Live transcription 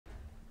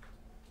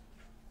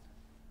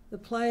The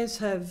players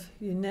have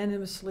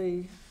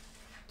unanimously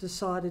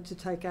decided to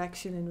take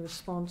action in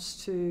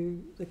response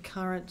to the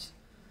current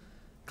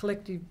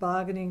collective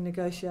bargaining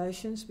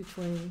negotiations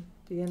between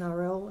the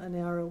NRL and the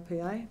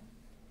RLPA.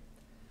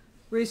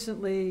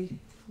 Recently,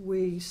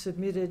 we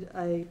submitted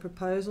a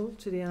proposal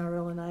to the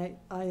NRL and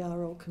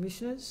ARL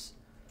commissioners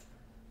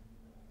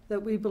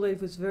that we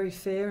believe was very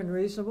fair and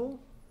reasonable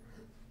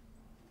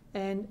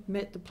and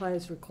met the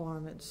players'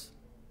 requirements.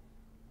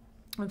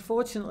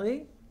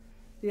 Unfortunately,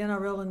 the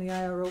NRL and the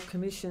ARL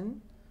Commission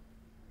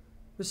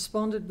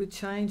responded with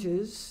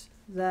changes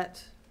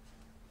that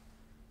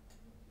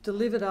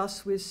delivered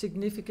us with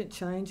significant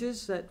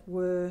changes that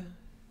were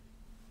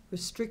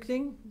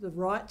restricting the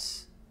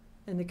rights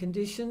and the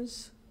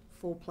conditions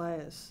for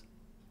players.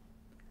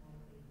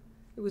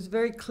 It was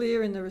very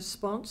clear in the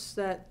response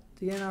that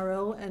the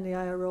NRL and the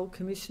ARL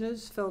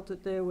commissioners felt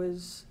that there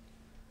was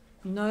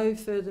no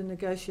further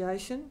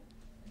negotiation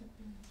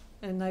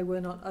and they were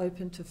not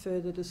open to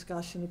further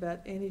discussion about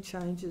any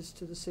changes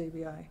to the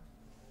CBA.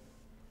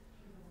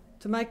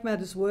 To make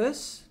matters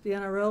worse, the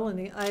NRL and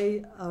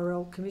the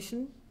ARL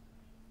Commission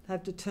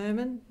have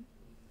determined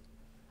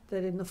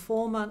that in the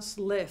 4 months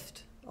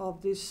left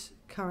of this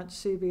current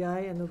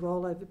CBA and the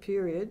rollover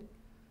period,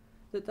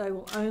 that they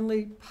will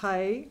only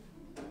pay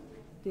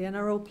the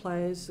NRL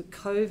players the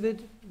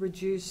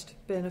COVID-reduced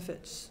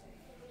benefits,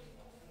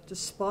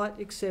 despite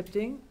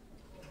accepting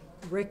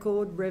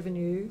record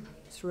revenue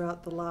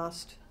throughout the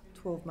last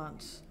 12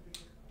 months.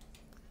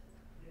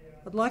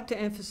 I'd like to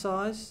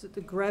emphasise that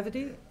the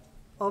gravity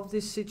of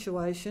this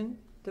situation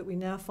that we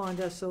now find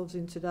ourselves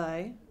in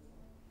today,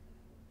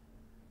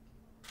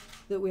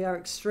 that we are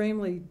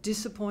extremely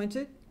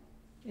disappointed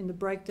in the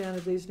breakdown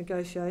of these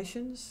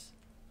negotiations,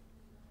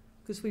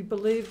 because we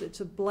believe it's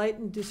a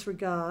blatant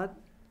disregard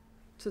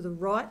to the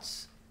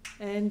rights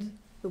and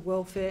the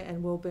welfare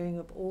and well-being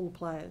of all the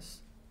players.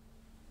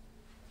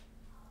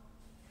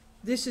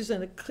 This is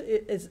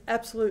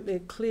absolutely a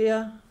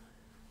clear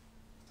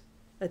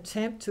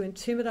attempt to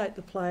intimidate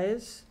the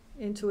players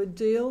into a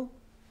deal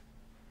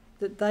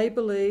that they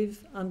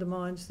believe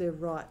undermines their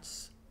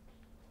rights,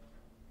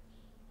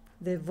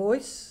 their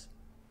voice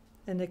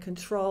and their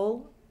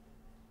control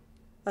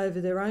over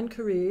their own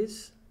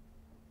careers,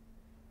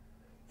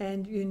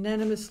 and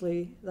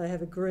unanimously they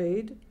have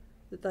agreed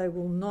that they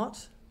will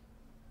not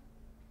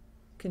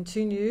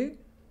continue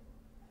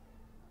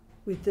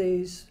with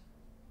these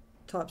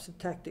types of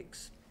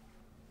tactics.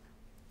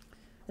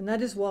 And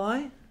that is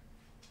why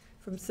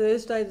from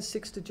Thursday the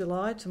 6th of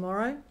July,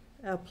 tomorrow,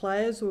 our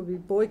players will be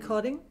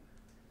boycotting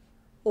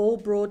all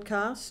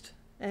broadcast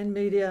and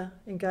media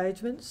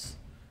engagements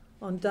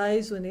on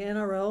days when the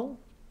NRL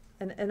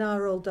and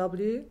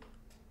NRLW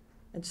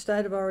and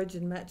State of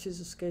Origin matches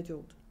are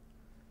scheduled.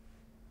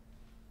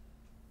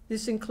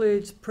 This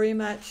includes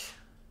pre-match,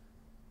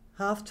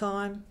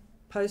 half-time,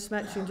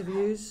 post-match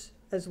interviews,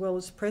 as well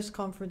as press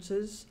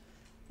conferences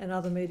and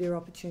other media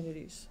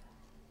opportunities.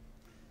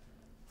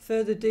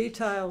 Further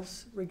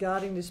details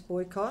regarding this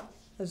boycott,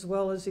 as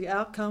well as the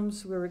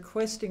outcomes we're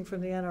requesting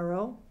from the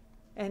NRL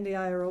and the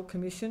ARL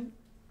Commission,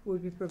 will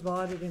be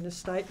provided in a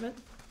statement,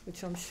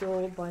 which I'm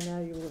sure by now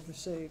you will have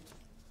received.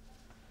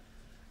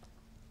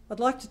 I'd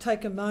like to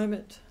take a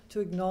moment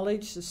to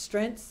acknowledge the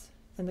strength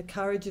and the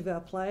courage of our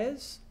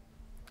players,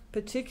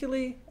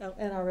 particularly our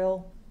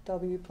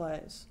NRLW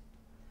players,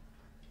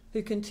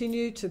 who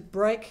continue to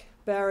break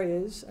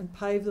barriers and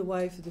pave the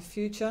way for the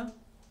future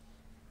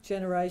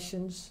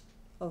generations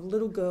of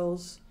little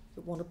girls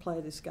that want to play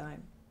this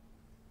game.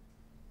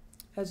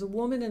 As a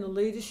woman in a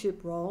leadership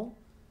role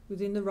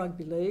within the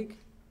Rugby League,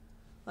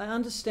 I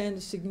understand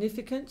the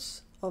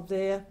significance of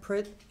their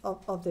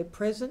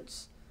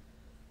presence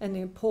and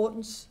the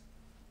importance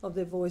of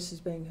their voices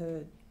being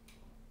heard.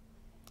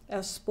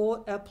 Our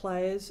sport, our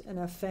players and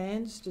our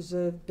fans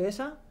deserve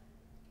better,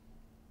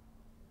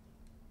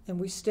 and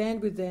we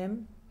stand with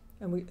them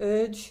and we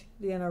urge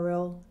the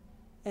NRL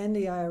and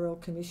the ARL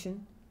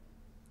Commission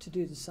to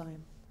do the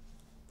same.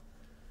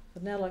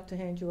 I'd now like to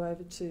hand you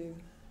over to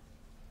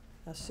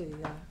our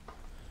CEO.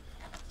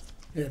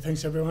 Yeah,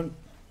 thanks everyone.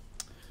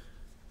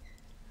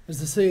 As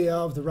the CEO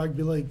of the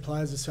Rugby League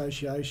Players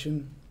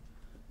Association,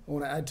 I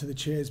want to add to the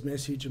Chair's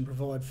message and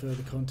provide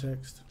further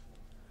context.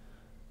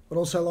 I'd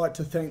also like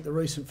to thank the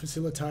recent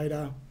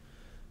facilitator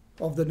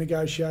of the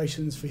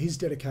negotiations for his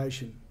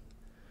dedication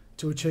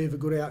to achieve a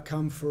good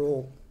outcome for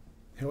all.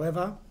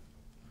 However,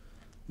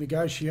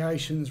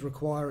 negotiations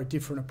require a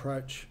different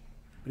approach,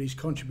 but his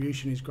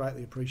contribution is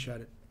greatly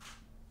appreciated.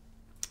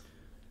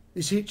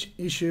 This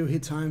issue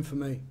hits home for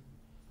me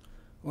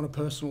on a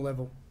personal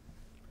level.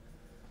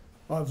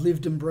 I've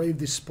lived and breathed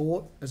this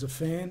sport as a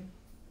fan,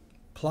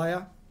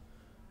 player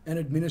and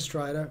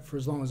administrator for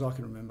as long as I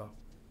can remember.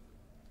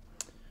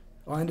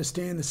 I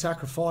understand the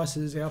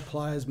sacrifices our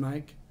players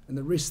make and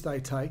the risks they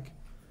take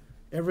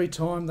every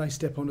time they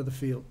step onto the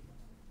field.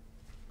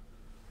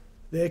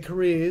 Their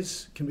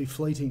careers can be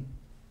fleeting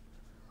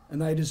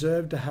and they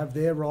deserve to have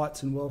their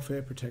rights and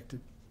welfare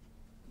protected.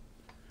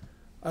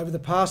 Over the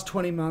past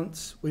 20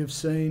 months, we have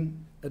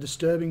seen a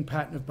disturbing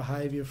pattern of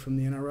behaviour from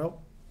the NRL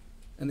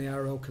and the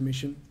RL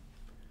Commission,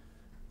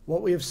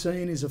 what we have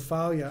seen is a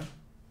failure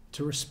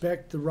to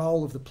respect the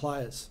role of the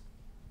players,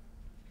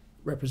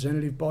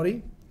 representative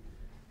body,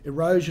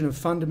 erosion of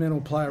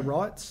fundamental player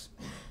rights,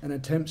 and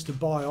attempts to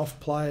buy off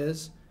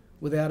players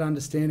without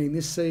understanding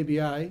this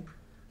CBA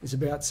is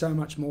about so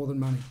much more than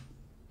money.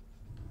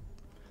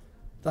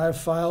 They have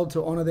failed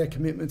to honour their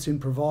commitments in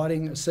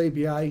providing a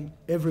CBA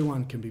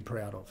everyone can be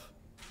proud of,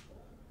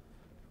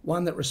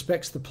 one that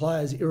respects the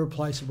player's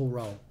irreplaceable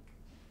role.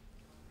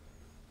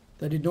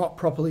 They did not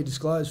properly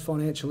disclose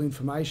financial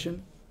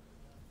information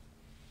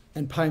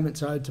and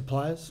payments owed to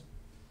players,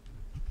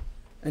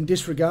 and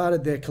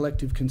disregarded their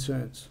collective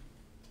concerns.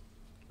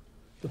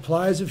 The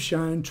players have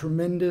shown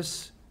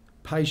tremendous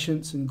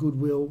patience and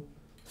goodwill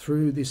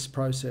through this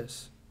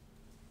process,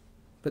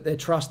 but their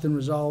trust and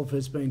resolve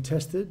has been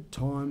tested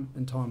time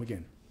and time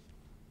again.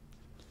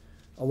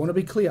 I want to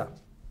be clear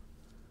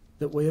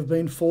that we have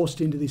been forced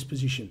into this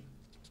position,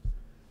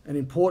 and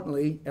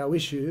importantly, our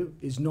issue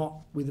is not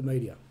with the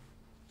media.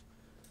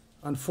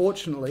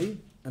 Unfortunately,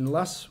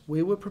 unless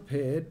we were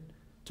prepared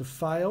to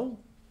fail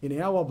in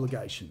our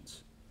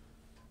obligations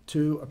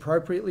to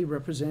appropriately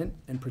represent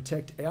and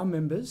protect our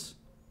members,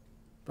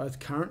 both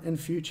current and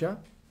future,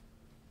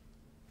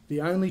 the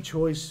only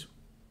choice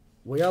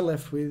we are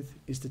left with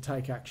is to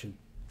take action.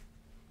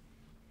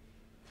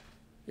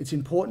 It's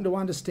important to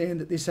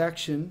understand that this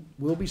action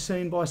will be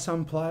seen by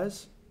some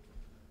players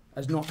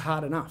as not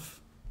hard enough.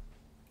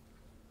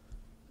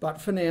 But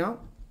for now,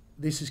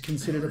 this is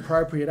considered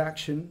appropriate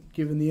action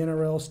given the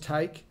NRL's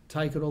take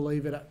it or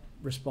leave it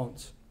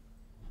response,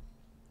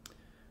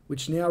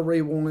 which now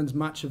rewinds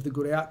much of the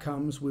good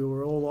outcomes we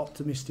were all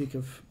optimistic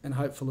of and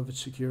hopeful of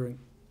securing.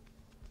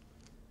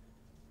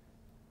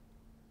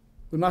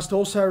 We must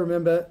also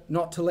remember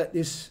not to let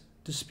this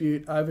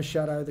dispute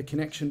overshadow the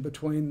connection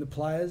between the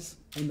players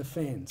and the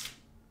fans.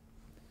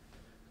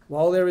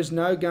 While there is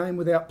no game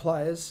without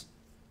players,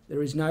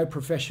 there is no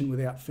profession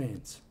without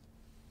fans.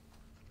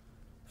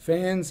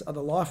 Fans are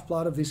the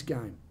lifeblood of this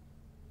game,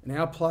 and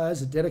our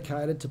players are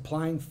dedicated to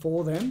playing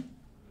for them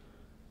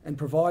and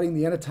providing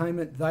the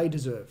entertainment they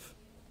deserve.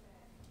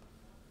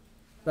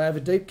 They have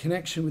a deep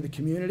connection with the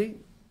community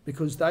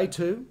because they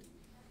too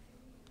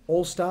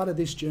all started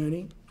this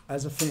journey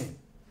as a fan.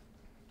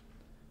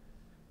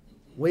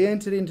 We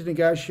entered into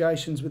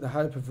negotiations with the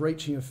hope of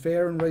reaching a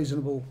fair and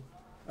reasonable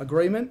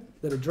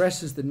agreement that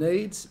addresses the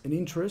needs and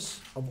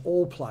interests of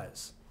all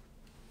players,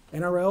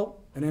 NRL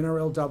and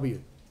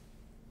NRLW.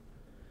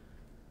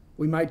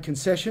 We made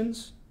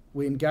concessions,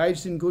 we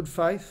engaged in good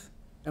faith,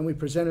 and we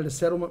presented a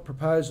settlement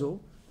proposal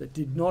that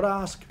did not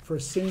ask for a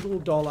single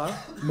dollar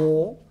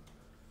more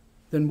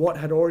than what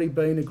had already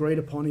been agreed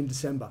upon in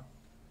December.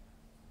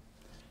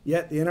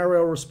 Yet the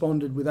NRL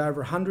responded with over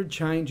 100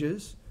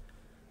 changes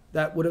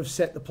that would have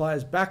set the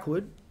players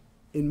backward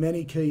in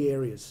many key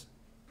areas.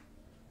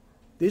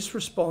 This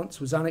response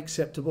was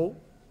unacceptable,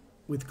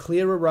 with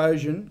clear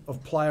erosion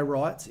of player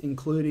rights,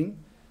 including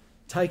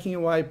taking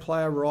away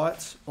player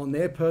rights on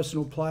their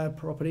personal player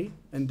property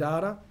and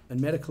data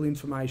and medical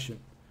information,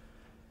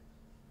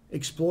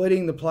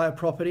 exploiting the player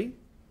property,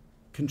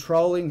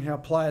 controlling how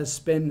players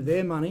spend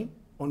their money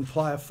on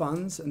player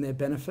funds and their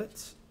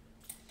benefits,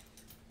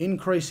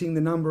 increasing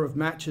the number of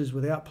matches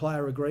without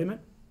player agreement,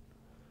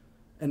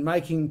 and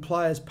making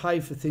players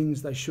pay for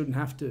things they shouldn't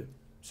have to,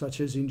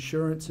 such as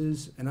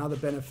insurances and other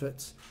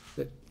benefits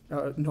that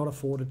are not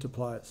afforded to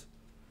players.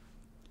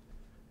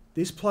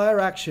 This player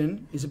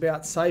action is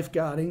about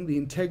safeguarding the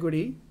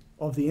integrity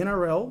of the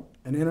NRL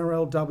and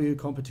NRLW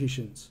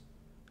competitions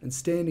and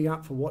standing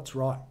up for what's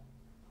right.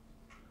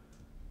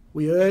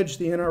 We urge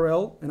the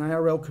NRL and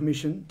ARL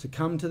Commission to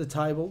come to the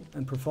table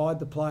and provide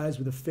the players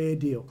with a fair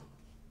deal,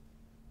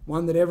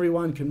 one that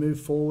everyone can move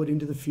forward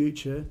into the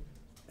future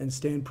and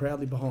stand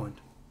proudly behind.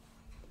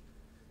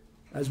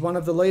 As one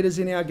of the leaders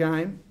in our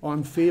game,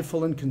 I'm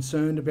fearful and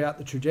concerned about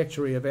the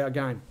trajectory of our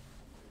game.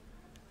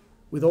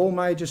 With all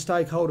major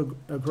stakeholder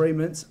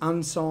agreements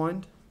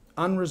unsigned,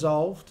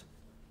 unresolved,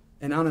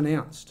 and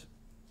unannounced.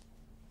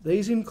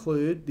 These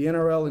include the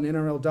NRL and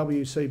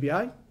NRLW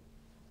CBA,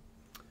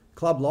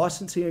 club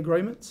licensing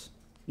agreements,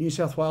 New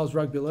South Wales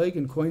Rugby League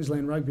and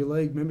Queensland Rugby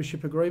League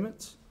membership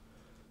agreements,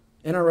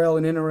 NRL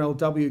and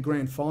NRLW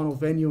Grand Final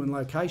venue and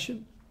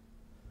location,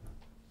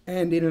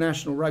 and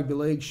International Rugby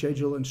League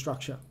schedule and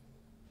structure.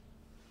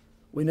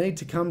 We need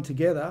to come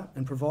together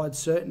and provide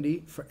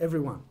certainty for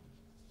everyone.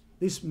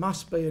 This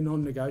must be a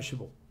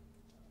non-negotiable.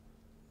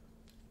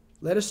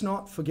 Let us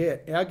not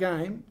forget, our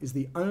game is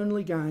the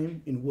only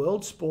game in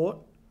world sport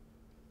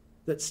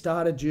that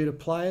started due to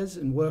players'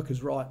 and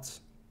workers'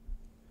 rights,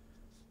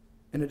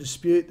 and a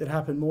dispute that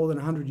happened more than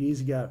 100 years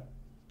ago.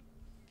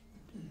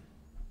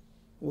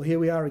 Well, here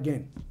we are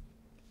again,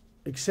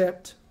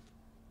 except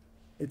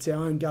it's our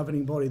own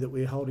governing body that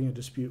we're holding a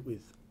dispute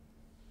with.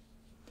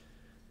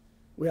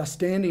 We are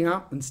standing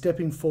up and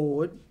stepping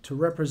forward to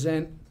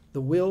represent the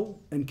will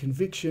and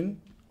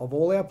conviction of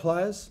all our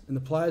players and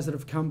the players that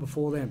have come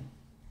before them.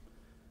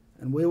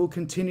 And we will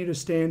continue to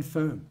stand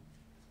firm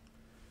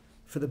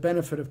for the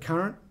benefit of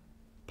current,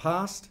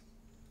 past,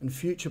 and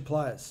future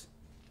players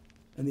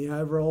and the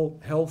overall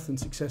health and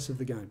success of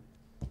the game.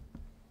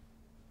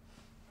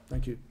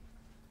 Thank you.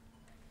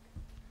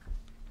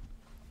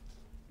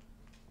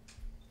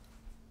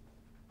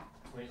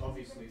 I mean,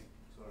 obviously,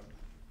 sorry.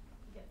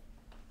 Yep.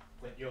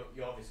 But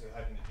you're obviously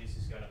hoping that this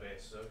is going to be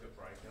a circuit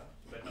breaker,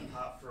 but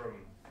apart from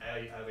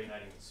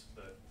alienating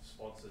the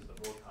sponsors, the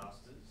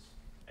broadcasters,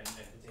 and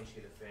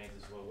potentially the fans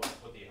as well,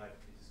 what do you hope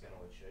this is going to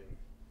achieve?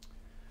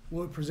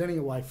 Well, we're presenting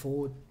a way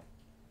forward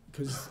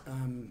because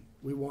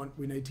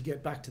we need to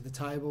get back to the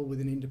table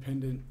with an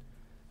independent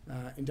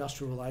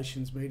industrial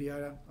relations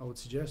mediator, I would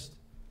suggest.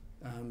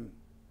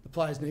 The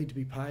players need to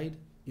be paid,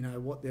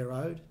 what they're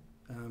owed,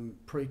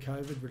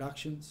 pre-COVID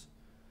reductions,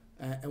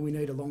 and we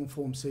need a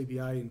long-form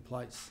CBA in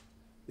place.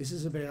 This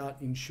is about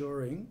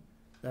ensuring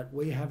that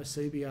we have a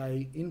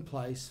CBA in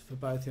place for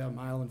both our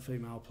male and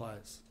female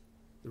players.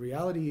 The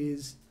reality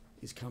is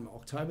come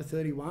October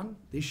 31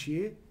 this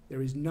year,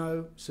 there is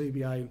no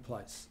CBA in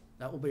place.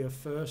 That will be a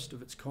first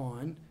of its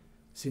kind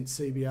since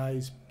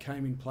CBAs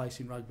came in place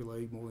in rugby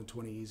league more than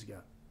 20 years ago.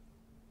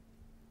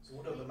 So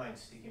what are the main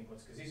sticking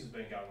points? Because this has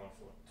been going on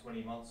for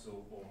 20 months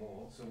or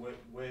more. So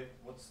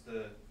what's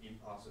the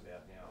impasse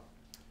about now?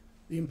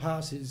 The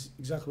impasse is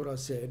exactly what I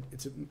said.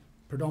 It's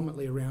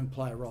predominantly around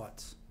player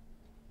rights.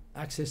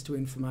 Access to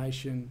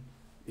information,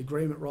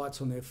 agreement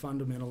rights on their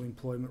fundamental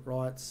employment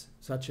rights,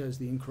 such as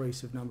the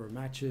increase of number of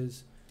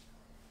matches,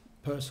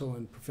 personal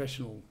and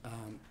professional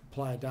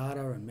player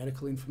data and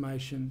medical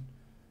information,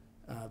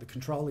 the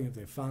controlling of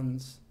their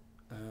funds,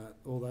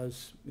 all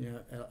those,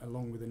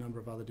 along with a number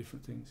of other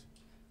different things.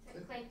 So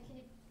Clint,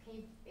 can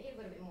you be a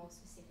little bit more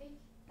specific?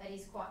 That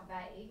is quite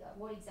vague.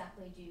 What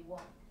exactly do you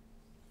want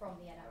from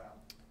the NRL?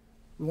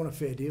 We want a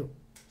fair deal,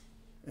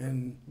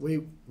 and we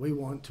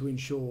want to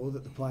ensure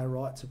that the player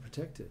rights are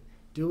protected.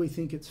 Do we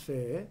think it's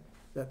fair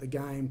that the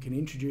game can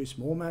introduce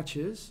more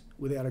matches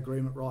without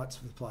agreement rights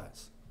for the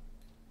players?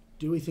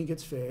 Do we think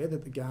it's fair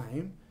that the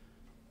game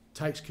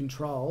takes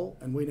control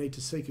and we need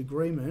to seek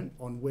agreement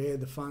on where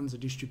the funds are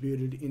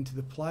distributed into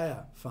the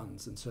player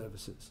funds and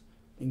services,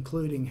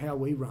 including how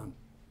we run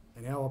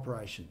and our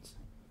operations?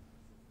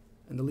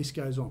 And the list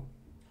goes on.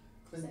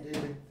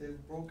 Clinton, the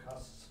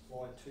broadcasts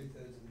supply 2/3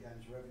 of the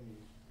game's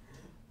revenue.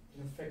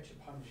 In effect,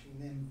 you're punishing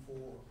them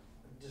for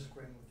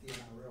disagreeing with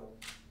the NRL.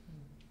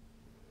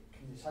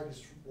 Can you take us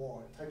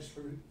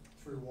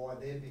through why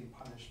they're being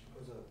punished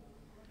because of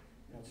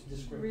it's a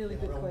disagreement Really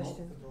with the good NRL,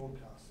 question. not the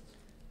broadcasters?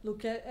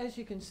 Look, as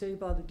you can see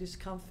by the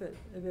discomfort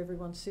of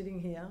everyone sitting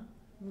here,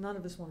 none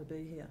of us want to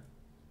be here.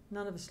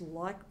 None of us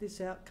like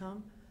this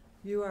outcome.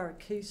 You are a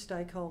key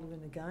stakeholder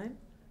in the game,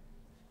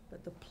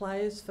 but the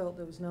players felt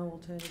there was no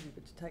alternative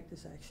but to take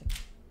this action.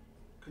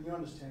 Can you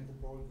understand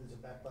there's a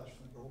backlash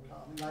from the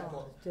broadcast? I mean, they've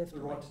got definitely.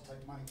 the right to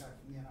take money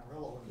back from the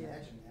NRL, I would Yeah.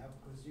 imagine now,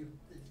 because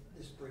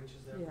this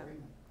breaches their Yeah,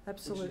 agreement.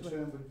 absolutely. Which in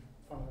turn would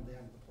funnel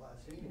down to the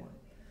players anyway.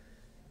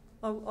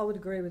 I would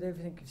agree with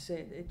everything you've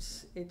said.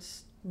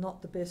 It's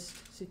not the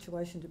best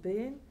situation to be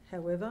in.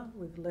 However,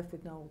 we've left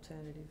with no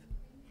alternative.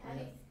 How do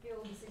you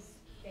feel this is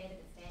fair to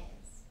the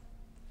fans?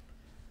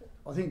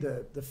 I think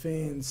the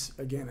fans,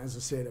 again, as I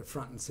said, are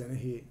front and centre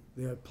here.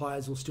 The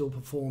players will still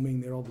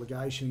performing their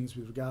obligations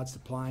with regards to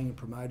playing and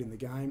promoting the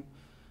game,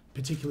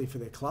 particularly for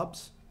their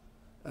clubs.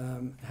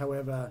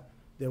 However,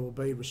 there will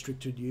be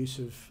restricted use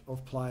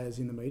of players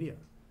in the media.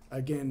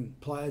 Again,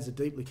 players are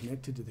deeply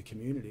connected to the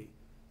community.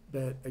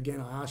 But again,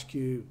 I ask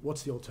you,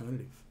 what's the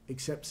alternative?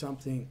 Accept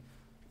something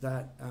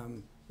that,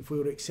 if we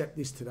were to accept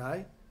this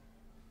today,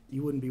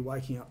 you wouldn't be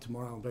waking up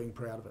tomorrow and being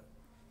proud of it.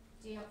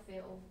 Do you not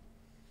feel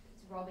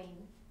it's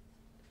robbing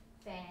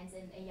fans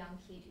and a young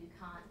kid who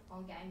can't,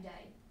 on game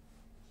day,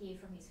 hear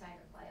from his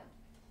favourite player?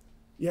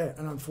 Yeah,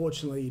 and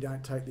unfortunately, you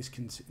don't take this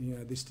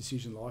this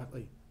decision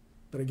lightly.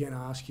 But again,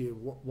 I ask you,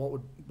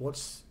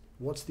 what's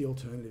the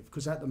alternative?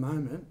 Because at the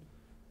moment,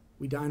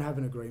 we don't have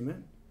an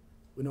agreement.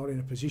 We're not in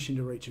a position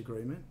to reach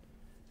agreement,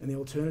 and the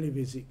alternative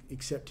is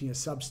accepting a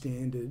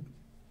substandard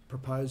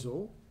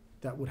proposal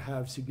that would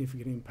have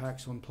significant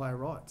impacts on player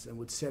rights and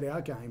would set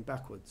our game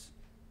backwards.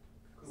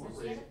 So What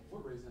do you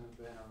reason have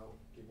the NRL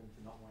given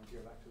for not wanting to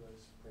go back to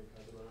those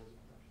pre-COVID levels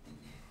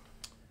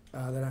of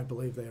production? They don't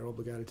believe they are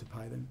obligated to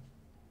pay them.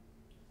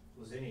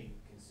 Was any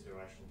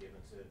consideration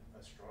given to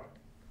a strike?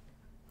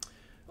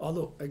 Oh,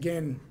 look,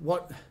 again,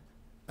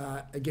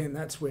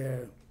 that's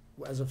where,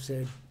 as I've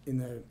said in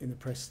the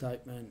press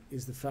statement,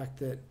 is the fact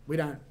that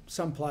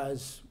some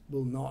players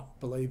will not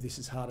believe this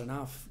is hard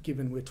enough,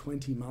 given we're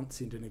 20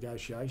 months into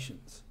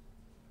negotiations.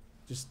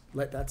 Just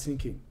let that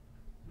sink in.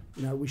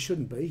 We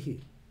shouldn't be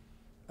here,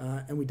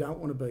 and we don't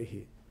want to be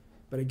here.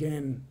 But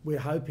again, we're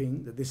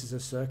hoping that this is a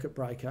circuit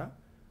breaker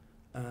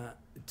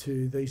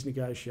to these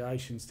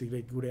negotiations to get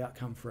a good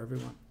outcome for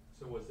everyone.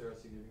 So was there a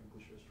significant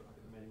push for a strike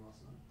at the meeting last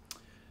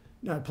night?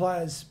 No,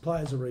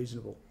 players are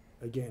reasonable.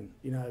 Again,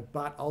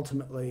 but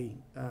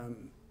ultimately,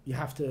 you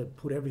have to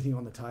put everything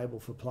on the table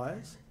for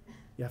players.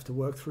 You have to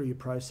work through your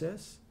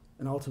process,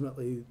 and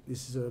ultimately,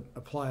 this is a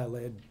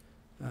player-led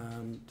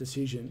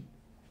decision,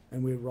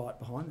 and we're right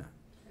behind that.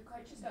 The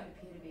coaches don't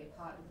appear to be a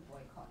part of the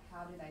boycott. How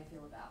how do they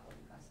feel about what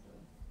you guys are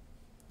doing?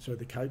 So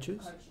the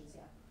coaches? Coaches,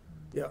 yeah.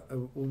 Yeah,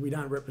 well, we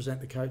don't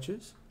represent the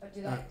coaches. But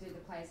do the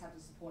players have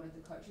the support of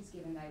the coaches,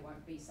 given they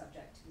won't be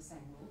subject to the same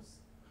rules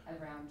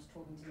around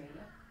talking to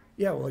media?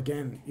 Yeah, well,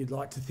 again, you'd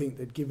like to think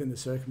that given the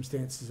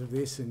circumstances of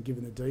this and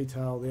given the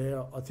detail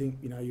there, I think,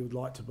 you know, you would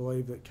like to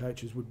believe that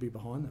coaches would be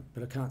behind them.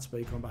 But I can't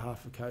speak on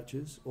behalf of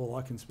coaches. All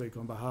I can speak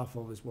on behalf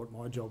of is what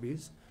my job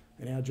is.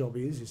 And our job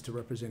is to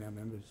represent our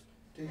members.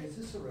 Is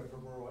this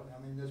irreparable right now?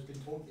 I mean, there's been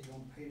talk that you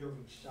and Peter have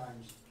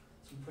exchanged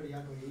some pretty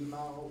ugly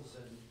emails,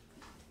 and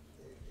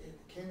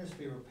can this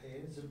be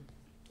repaired? Is it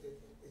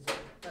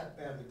that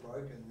badly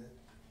broken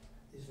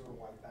that is there a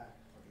way back,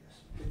 I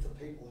guess, with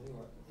the people who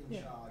are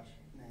in charge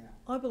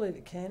now? I believe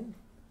it can.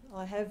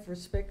 I have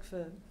respect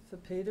for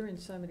Peter in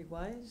so many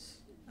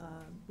ways.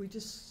 We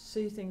just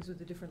see things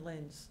with a different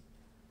lens.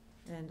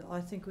 And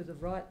I think with the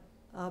right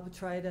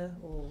arbitrator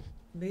or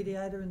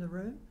mediator in the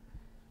room,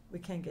 we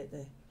can get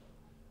there.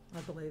 I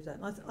believe that.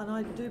 And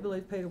I do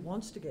believe Peter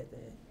wants to get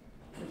there.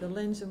 But the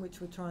lens in which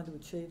we're trying to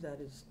achieve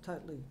that is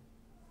totally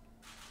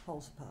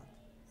poles apart.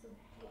 So,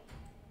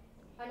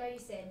 I know you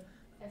said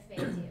a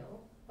fair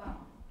deal, but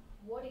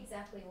what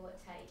exactly will it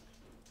take?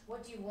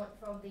 What do you want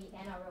from the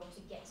NRL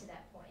to get to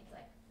that point,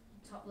 like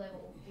top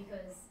level?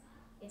 Because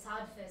it's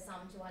hard for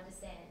some to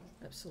understand.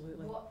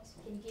 Absolutely. What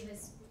can you give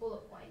us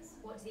bullet points?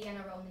 What does the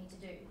NRL need to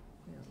do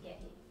to get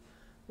here?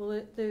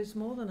 Well, there's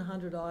more than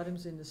 100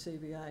 items in the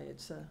CBA.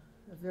 It's a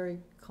very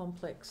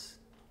complex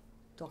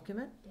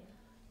document. Yeah.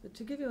 But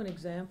to give you an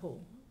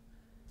example,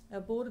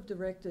 our board of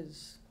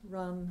directors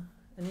run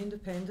an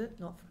independent,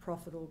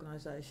 not-for-profit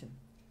organisation,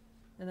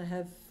 and they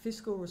have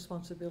fiscal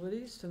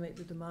responsibilities to meet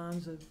the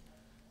demands of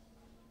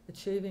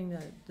achieving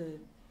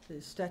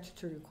the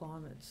statutory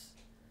requirements.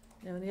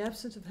 Now, in the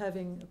absence of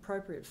having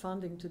appropriate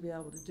funding to be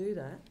able to do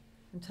that,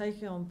 and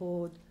taking on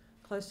board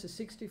close to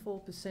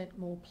 64%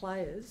 more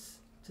players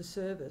to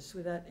service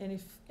without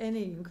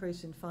any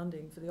increase in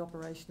funding for the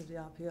operation of the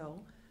RPL,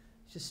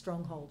 just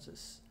strongholds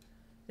us.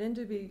 Then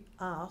to be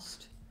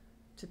asked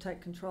to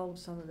take control of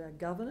some of our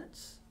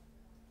governance,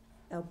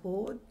 our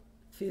board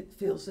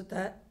feels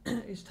that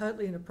is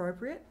totally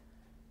inappropriate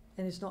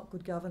and is not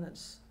good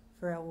governance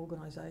for our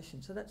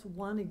organisation. So that's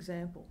one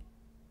example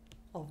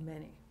of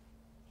many.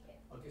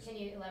 Yeah. Can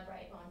you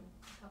elaborate on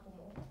a couple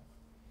more?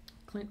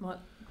 Clint might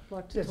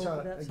like to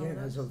talk about some of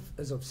again, those.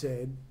 as I've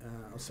said,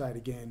 I'll say it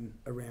again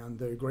around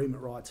the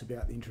agreement rights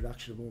about the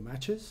introduction of more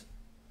matches.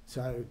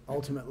 So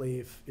ultimately,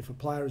 if a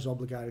player is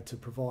obligated to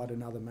provide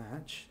another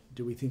match,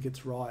 do we think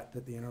it's right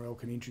that the NRL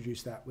can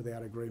introduce that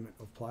without agreement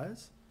of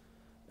players?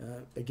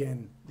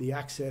 Again, the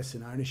access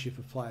and ownership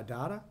of player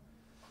data,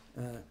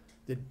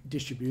 the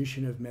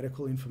distribution of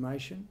medical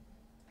information,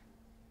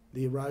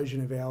 the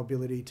erosion of our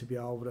ability to be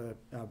able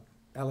to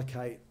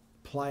allocate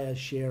player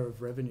share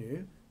of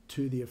revenue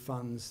to the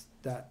funds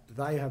that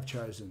they have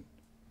chosen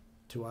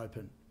to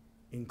open,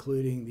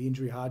 including the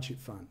Injury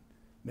Hardship Fund,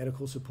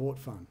 Medical Support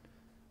Fund,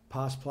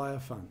 Past Player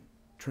Fund,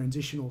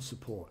 Transitional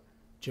Support,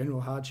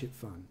 General Hardship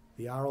Fund,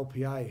 the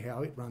RLPA,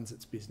 how it runs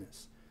its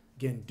business.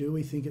 Again, do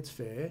we think it's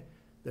fair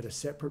that a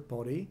separate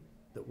body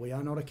that we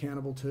are not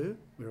accountable to,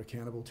 we're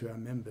accountable to our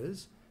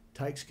members,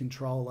 takes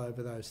control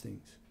over those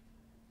things?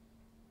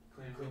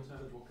 Clear in real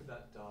terms, what could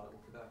that data,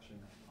 what could that actually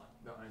mean? Like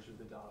the ownership of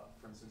the data,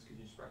 for instance, could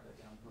you just break that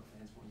down from a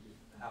fan's point of view?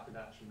 How could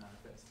that actually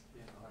manifest?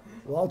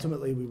 Well,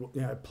 ultimately,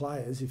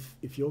 players,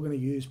 if you're going to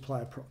use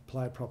player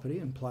property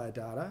and player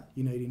data,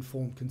 you need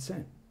informed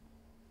consent.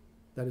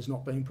 That is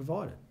not being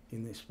provided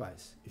in this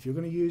space. If you're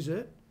going to use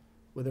it,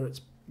 whether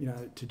it's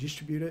to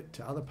distribute it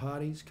to other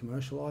parties,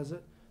 commercialise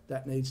it,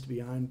 that needs to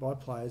be owned by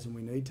players, and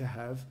we need to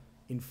have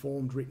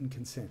informed written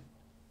consent.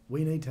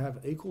 We need to have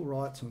equal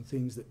rights on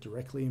things that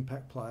directly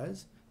impact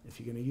players. If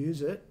you're going to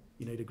use it,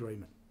 you need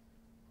agreement.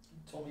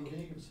 Tommy, can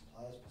you give us a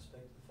player's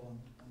perspective on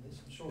this?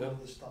 I'm sure all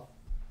this stuff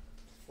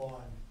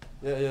flying.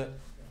 Yeah.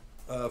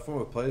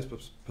 From a player's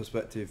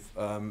perspective,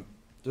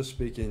 just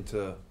speaking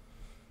to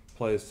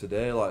players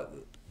today, like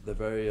they're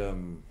very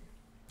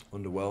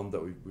underwhelmed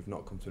that we've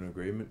not come to an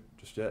agreement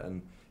just yet.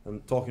 And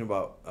talking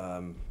about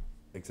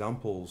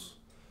examples,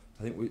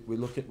 I think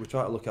we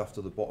try to look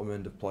after the bottom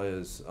end of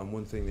players. And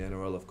one thing the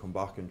NRL have come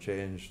back and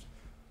changed,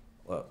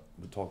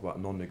 we talk about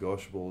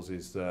non-negotiables,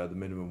 is the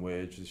minimum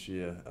wage this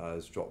year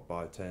has dropped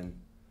by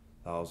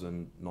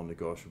 10,000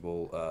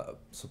 non-negotiable.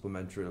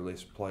 Supplementary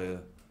list player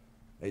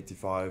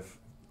 85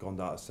 gone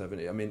down to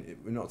 70. I mean,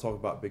 we're not talking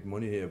about big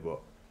money here,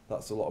 but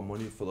that's a lot of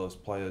money for those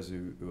players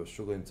who are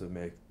struggling to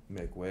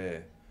make way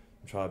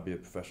and try to be a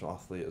professional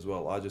athlete as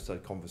well. I just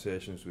had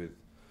conversations with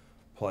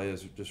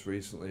players just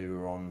recently who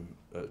are on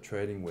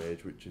training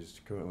wage, which is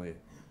currently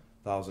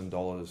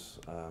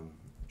 $1,000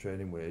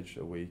 training wage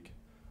a week,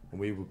 and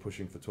we were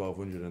pushing for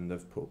 1,200, and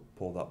they've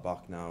pulled that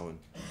back now. And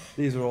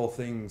these are all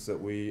things that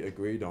we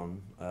agreed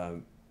on.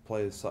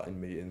 Players sat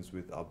in meetings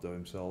with Abdo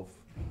himself,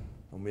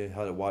 and we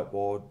had a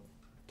whiteboard,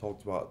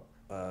 talked about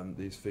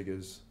these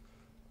figures,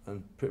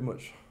 and pretty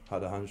much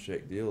had a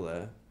handshake deal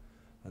there.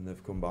 And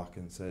they've come back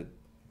and said,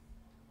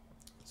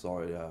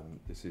 sorry,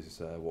 this is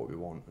what we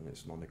want, and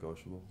it's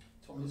non-negotiable.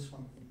 Tom, this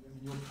one, I mean,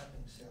 you're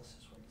captaining South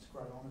this week. It's a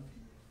great honour for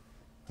you.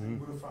 Mm. You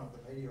would have fronted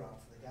the media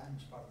after the game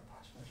as part of the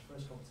post-match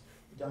press conference.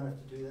 You don't have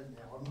to do that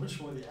now. I'm not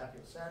sure whether you're happy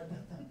or sad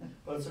about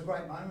that. But it's a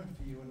great moment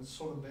for you, and it's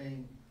sort of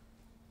been,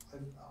 I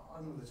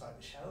don't know if it's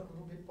overshadowed a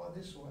little bit by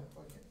this, or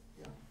like,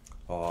 yeah.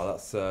 Oh,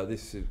 that's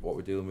this is what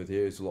we're dealing with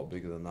here. It's a lot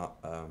bigger than that.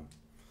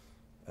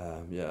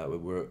 Yeah,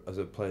 we're as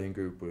a playing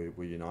group,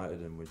 we're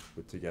united and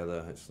we're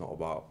together. It's not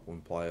about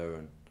one player,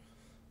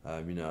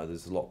 and you know,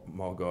 there's a lot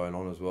more going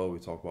on as well. We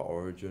talk about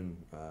Origin.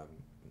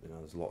 You know,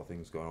 there's a lot of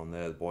things going on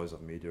there. The boys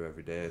have media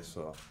every day,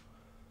 so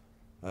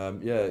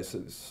yeah,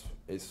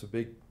 it's a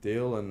big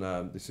deal,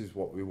 and this is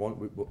what we want.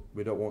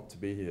 We don't want to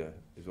be here,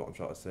 is what I'm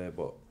trying to say.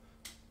 But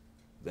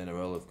the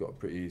NRL have got a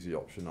pretty easy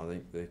option. I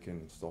think they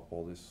can stop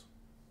all this.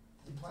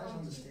 Do the players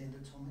understand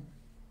it, Tommy?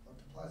 Like,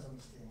 do players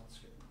understand what's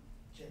going on?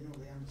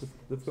 Generally understand?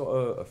 They've got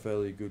a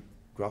fairly good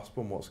grasp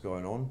on what's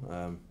going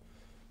on.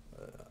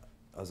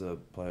 As a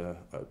player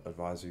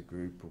advisory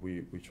group,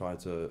 we try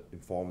to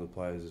inform the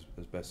players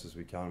as best as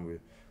we can.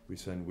 We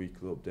send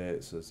weekly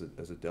updates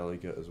as a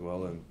delegate as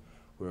well, and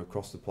we're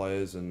across the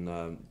players, and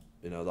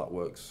you know, that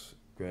works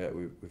great.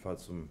 We've had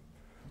some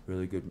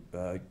really good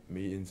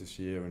meetings this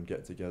year and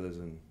get-togethers,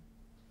 and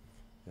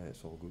yeah,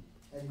 it's all good.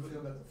 How do you feel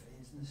about the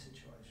fans in this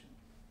situation,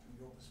 from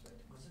your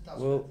perspective? Because it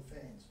does Well, affect the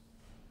fans.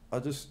 I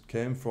just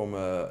came from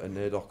a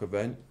NAIDOC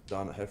event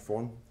down at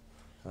Heffron,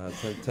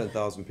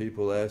 10,000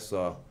 people there,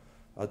 so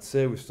I'd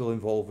say we're still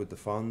involved with the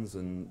fans,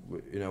 and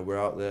you know, we're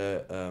out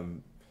there,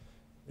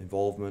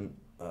 involvement.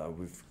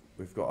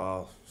 We've got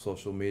our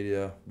social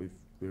media.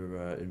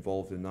 We're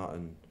involved in that,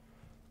 and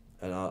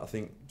I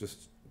think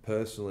just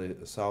personally,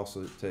 South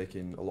are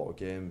taking a lot of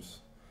games.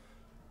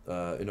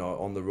 You know,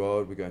 on the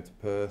road, we're going to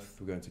Perth,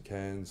 we're going to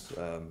Cairns,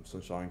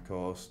 Sunshine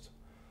Coast,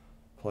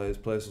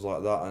 places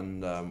like that,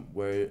 and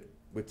we're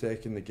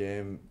taking the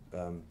game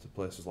to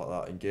places like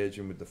that,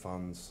 engaging with the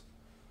fans.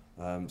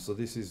 So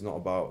this is not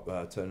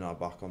about turning our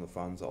back on the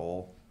fans at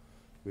all.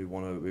 We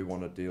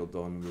want a deal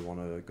done. We want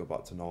to go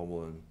back to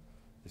normal, and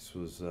this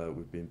was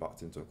we've been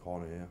backed into a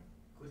corner here.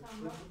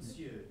 What's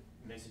your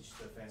message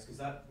to the fans?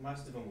 Because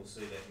most of them will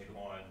see that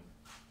headline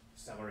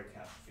salary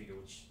cap figure,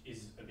 which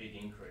is a big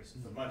increase.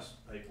 For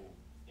most people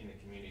in the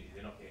community,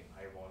 they're not getting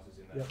pay rises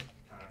in the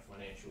current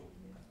financial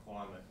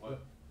climate.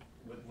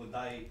 Would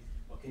they?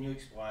 Can you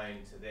explain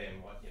to them,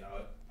 you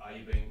know, are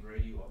you being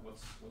greedy?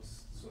 What's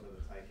sort of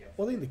the takeout?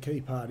 Well, I think the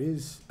key part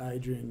is,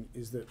 Adrian,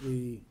 is that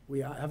we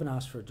haven't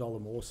asked for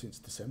 $1 more since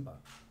December.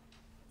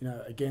 You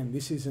know, again,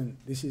 this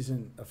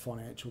isn't a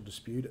financial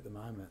dispute at the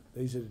moment.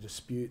 These are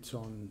disputes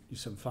on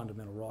some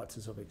fundamental rights,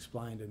 as I've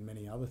explained, and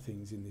many other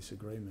things in this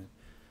agreement.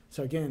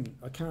 So again,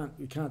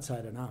 you can't say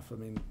it enough. I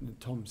mean,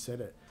 Tom said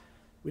it.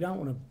 We don't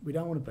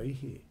want to be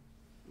here.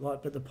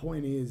 But the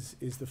point is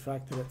the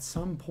fact that at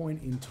some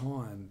point in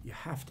time, you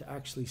have to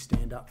actually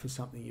stand up for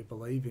something you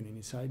believe in, and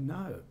you say,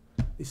 no,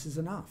 this is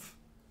enough.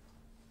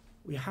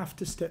 We have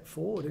to step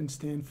forward and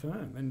stand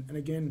firm. And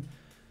again,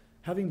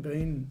 having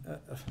been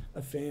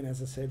a fan,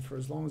 as I said, for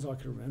as long as I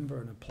can remember,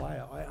 and a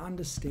player, I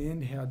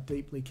understand how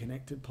deeply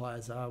connected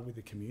players are with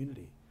the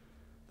community.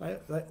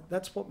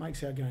 That's what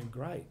makes our game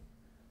great.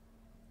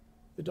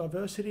 The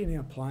diversity in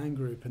our playing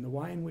group and the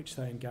way in which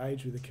they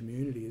engage with the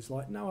community is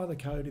like no other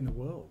code in the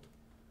world.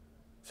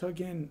 So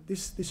again,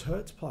 this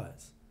hurts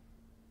players.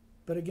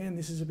 But again,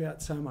 this is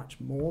about so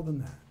much more than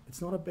that.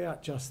 It's not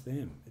about just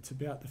them. It's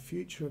about the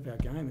future of our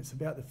game. It's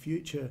about the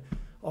future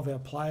of our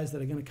players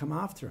that are going to come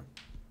after them.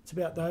 It's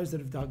about those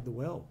that have dug the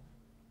well.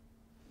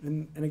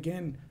 And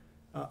again,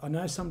 I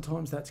know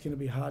sometimes that's going to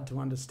be hard to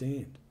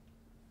understand.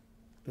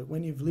 But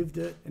when you've lived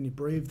it and you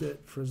breathed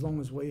it for as long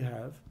as we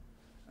have,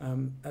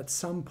 at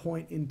some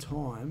point in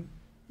time,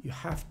 you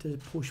have to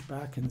push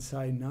back and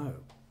say no.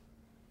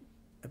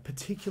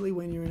 Particularly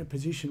when you're in a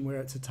position where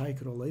it's a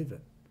take it or leave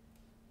it.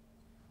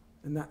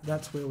 And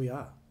that's where we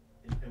are.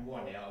 And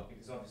why now?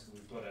 Because obviously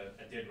we've got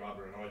a dead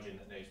rubber in Origin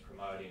that needs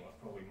promoting,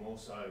 probably more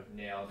so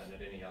now than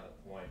at any other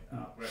point.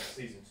 We're at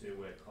season 2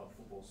 where club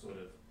football sort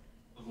of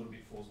a little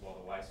bit falls by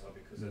the wayside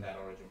because of that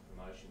Origin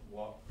promotion.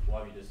 Why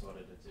have you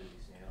decided to do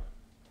this now?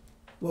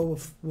 Well,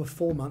 we're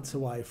 4 months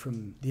away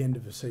from the end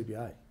of the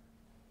CBA.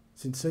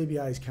 Since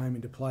CBAs came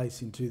into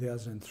place in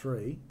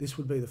 2003, this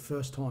would be the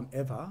first time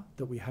ever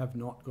that we have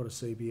not got a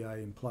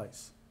CBA in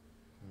place.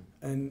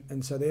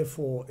 And so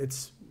therefore,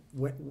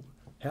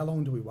 how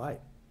long do we wait?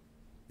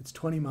 It's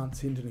 20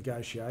 months into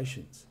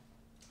negotiations.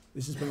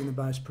 This has been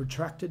the most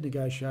protracted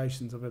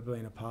negotiations I've ever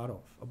been a part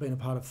of. I've been a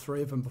part of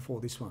 3 of them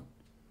before this one.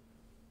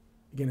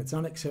 Again, it's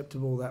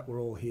unacceptable that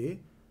we're all here,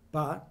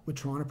 but we're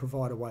trying to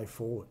provide a way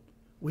forward.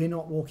 We're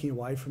not walking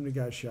away from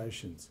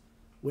negotiations.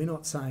 We're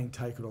not saying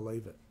take it or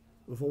leave it.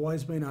 We've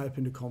always been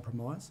open to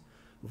compromise.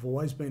 We've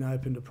always been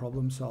open to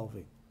problem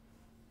solving.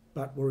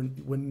 But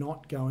we're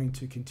not going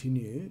to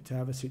continue to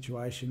have a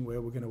situation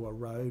where we're going to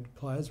erode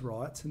players'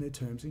 rights and their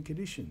terms and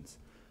conditions.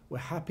 We're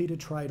happy to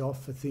trade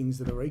off for things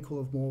that are equal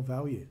of more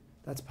value.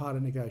 That's part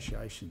of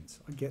negotiations.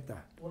 I get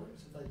that. What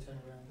happens if they turn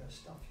around and go,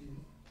 stuff you,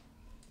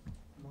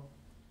 not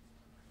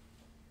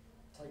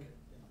take it?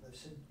 You know, you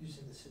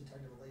said they said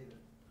take it or leave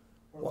it.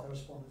 What if they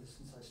respond to this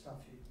and say stuff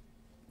you?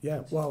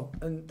 Yeah, well,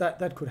 and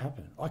that could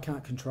happen. I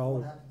can't control.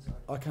 What happens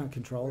though? I can't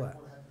control that.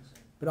 What happens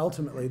then? But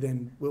ultimately,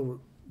 then we'll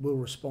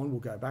respond. We'll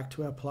go back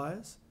to our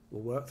players.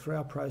 We'll work through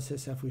our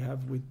process as we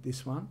have with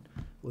this one.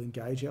 We'll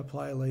engage our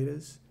player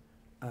leaders.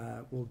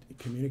 We'll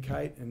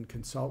communicate and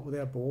consult with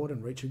our board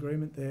and reach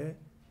agreement there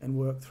and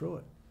work through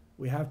it.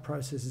 We have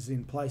processes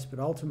in place, but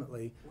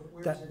ultimately,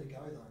 Where is it to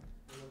go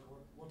though?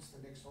 What's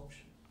the next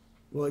option?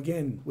 well,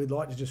 again, we'd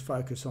like to just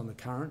focus on the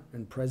current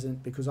and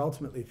present, because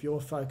ultimately, if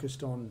you're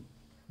focused on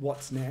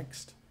what's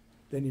next,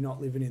 then you're not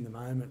living in the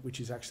moment,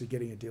 which is actually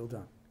getting a deal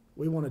done.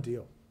 We want a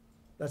deal.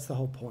 That's the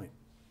whole point.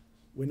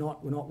 We're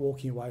not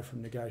walking away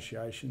from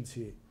negotiations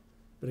here.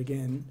 But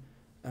again,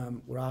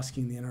 we're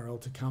asking the NRL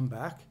to come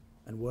back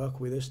and work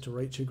with us to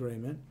reach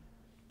agreement,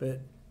 but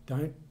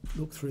don't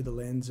look through the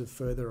lens of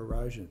further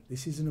erosion.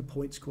 This isn't a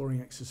point scoring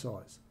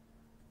exercise.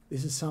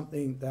 This is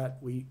something that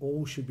we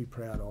all should be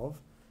proud of,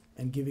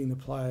 and giving the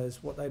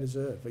players what they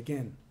deserve.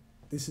 Again,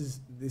 this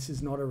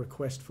is not a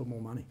request for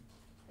more money.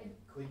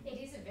 It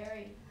is a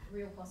very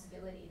real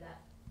possibility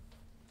that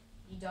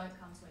you don't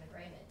come to an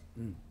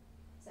agreement.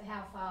 So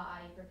how far are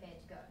you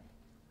prepared to go?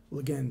 Well,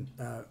 again,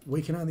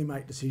 we can only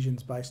make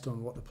decisions based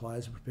on what the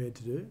players are prepared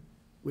to do.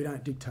 We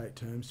don't dictate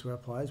terms to our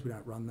players. We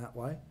don't run that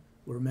way.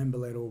 We're a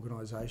member-led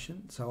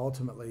organisation, so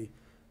ultimately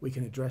we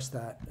can address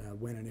that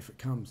when and if it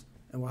comes.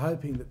 And we're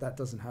hoping that that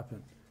doesn't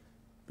happen,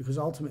 because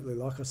ultimately,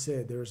 like I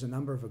said, there is a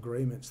number of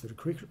agreements that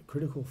are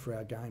critical for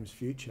our game's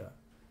future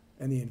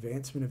and the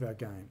advancement of our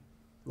game,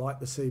 like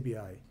the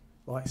CBA,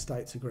 like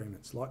states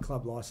agreements, like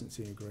club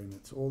licensing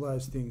agreements. All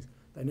those things,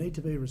 they need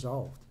to be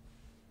resolved.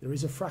 There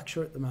is a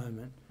fracture at the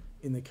moment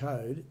in the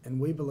code, and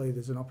we believe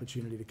there's an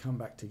opportunity to come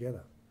back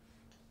together.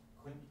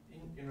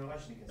 In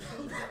relation to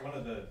concessions, one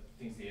of the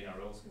things the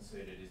NRL's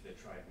considered is their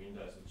trade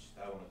windows, which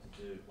they wanted to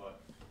do.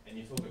 And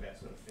you talk about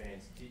sort of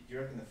fans. Do you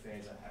reckon the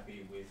fans are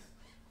happy with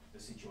the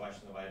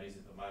situation the way it is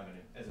at the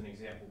moment? As an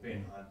example,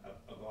 Ben Hunt,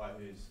 a guy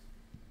who's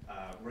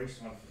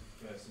re-signed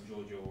for St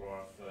George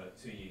Illawarra for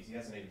 2 years. He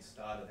hasn't even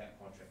started that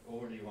contract.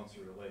 Already wants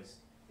to release.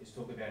 There's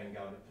talk about him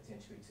going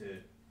potentially to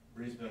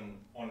Brisbane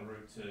en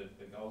route to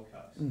the Gold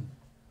Coast.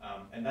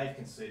 And they've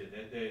conceded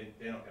that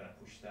they're not going to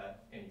push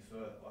that any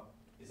further.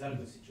 Is that a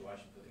good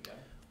situation for the game?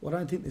 Well, I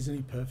don't think there's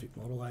any perfect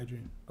model,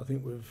 Adrian. I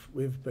think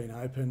we've been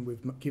open. We've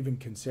given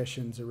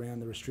concessions around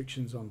the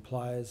restrictions on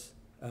players,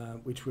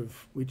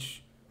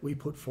 which we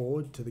put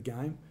forward to the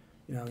game.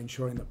 You know,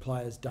 ensuring that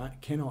players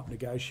cannot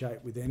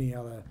negotiate with any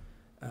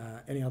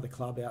other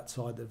club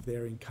outside of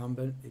their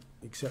incumbent,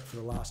 except for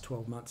the last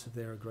 12 months of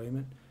their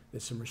agreement.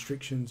 There's some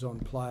restrictions on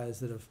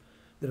players that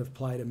have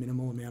played a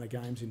minimal amount of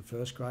games in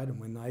first grade, and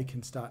when they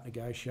can start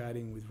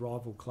negotiating with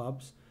rival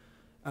clubs.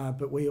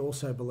 But we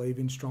also believe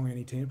in strong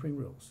anti-tampering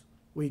rules.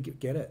 We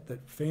get it,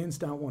 that fans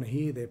don't want to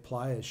hear their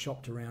players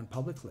shopped around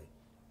publicly.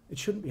 It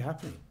shouldn't be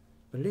happening,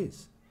 but it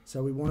is.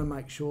 So we want to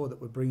make sure that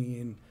we're bringing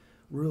in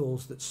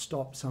rules that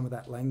stop some of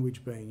that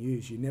language being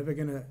used. You're never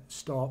going to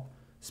stop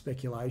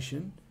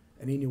speculation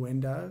and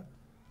innuendo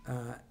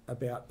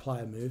about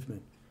player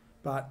movement.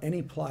 But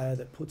any player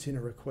that puts in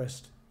a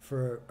request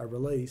for a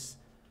release,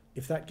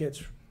 if that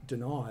gets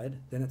denied,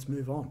 then it's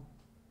move on.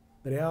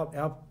 But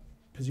our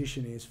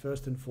position is,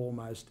 first and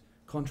foremost,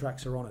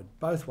 contracts are honoured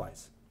both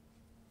ways.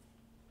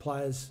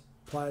 Players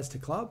to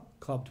club,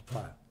 club to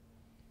player.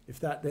 If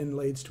that then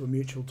leads to a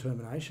mutual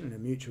termination and a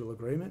mutual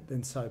agreement,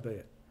 then so be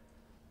it.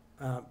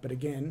 But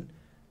again,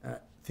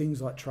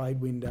 things like trade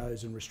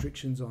windows and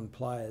restrictions on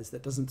players,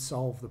 that doesn't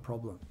solve the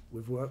problem.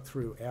 We've worked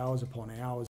through hours upon hours